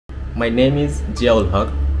My name is Ziaul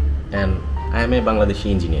Haque and I am a Bangladeshi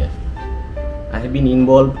engineer. I have been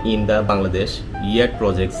involved in the Bangladesh YARD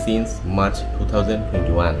project since March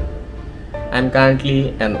 2021. I am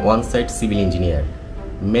currently an on-site civil engineer,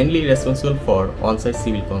 mainly responsible for on-site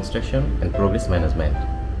civil construction and progress management.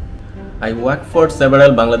 I worked for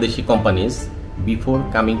several Bangladeshi companies before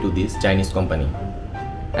coming to this Chinese company.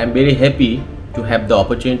 I am very happy to have the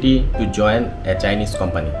opportunity to join a Chinese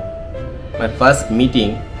company. My first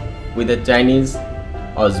meeting with the Chinese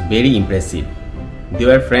was very impressive. They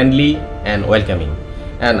were friendly and welcoming,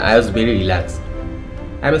 and I was very relaxed.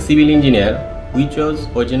 I am a civil engineer, which was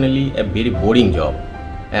originally a very boring job,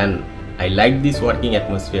 and I liked this working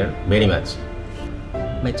atmosphere very much.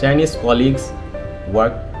 My Chinese colleagues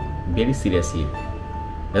work very seriously,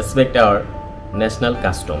 respect our national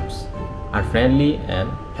customs, are friendly and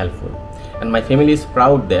helpful, and my family is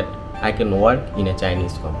proud that I can work in a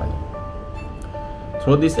Chinese company.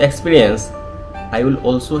 Through this experience, I will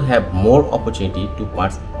also have more opportunity to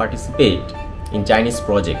participate in Chinese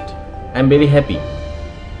project. I am very happy.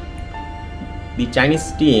 The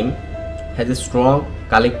Chinese team has a strong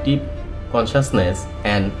collective consciousness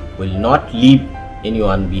and will not leave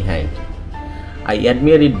anyone behind. I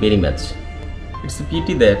admire it very much. It's a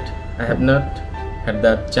pity that I have not had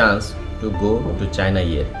the chance to go to China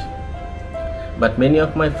yet. But many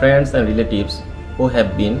of my friends and relatives who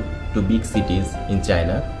have been to big cities in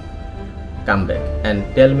China come back and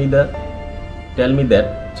tell me that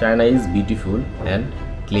China is beautiful and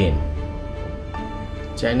clean.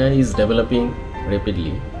 China is developing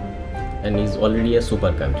rapidly and is already a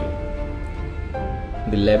super country.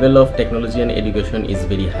 The level of technology and education is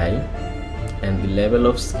very high, and the level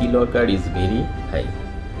of skilled worker is very high,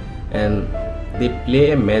 and they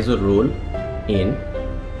play a major role in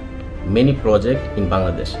many projects in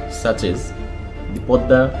Bangladesh, such as the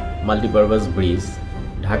Podda Multipurpose Bridge,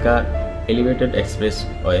 Dhaka Elevated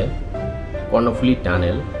Expressway, Kornofuli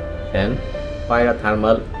Tunnel, and Paira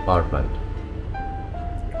Thermal Power Plant.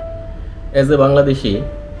 As a Bangladeshi,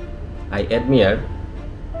 I admire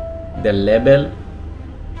their level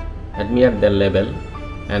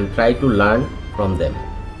and try to learn from them.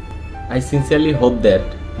 I sincerely hope that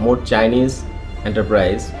more Chinese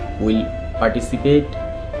enterprise will participate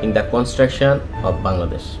in the construction of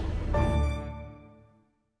Bangladesh.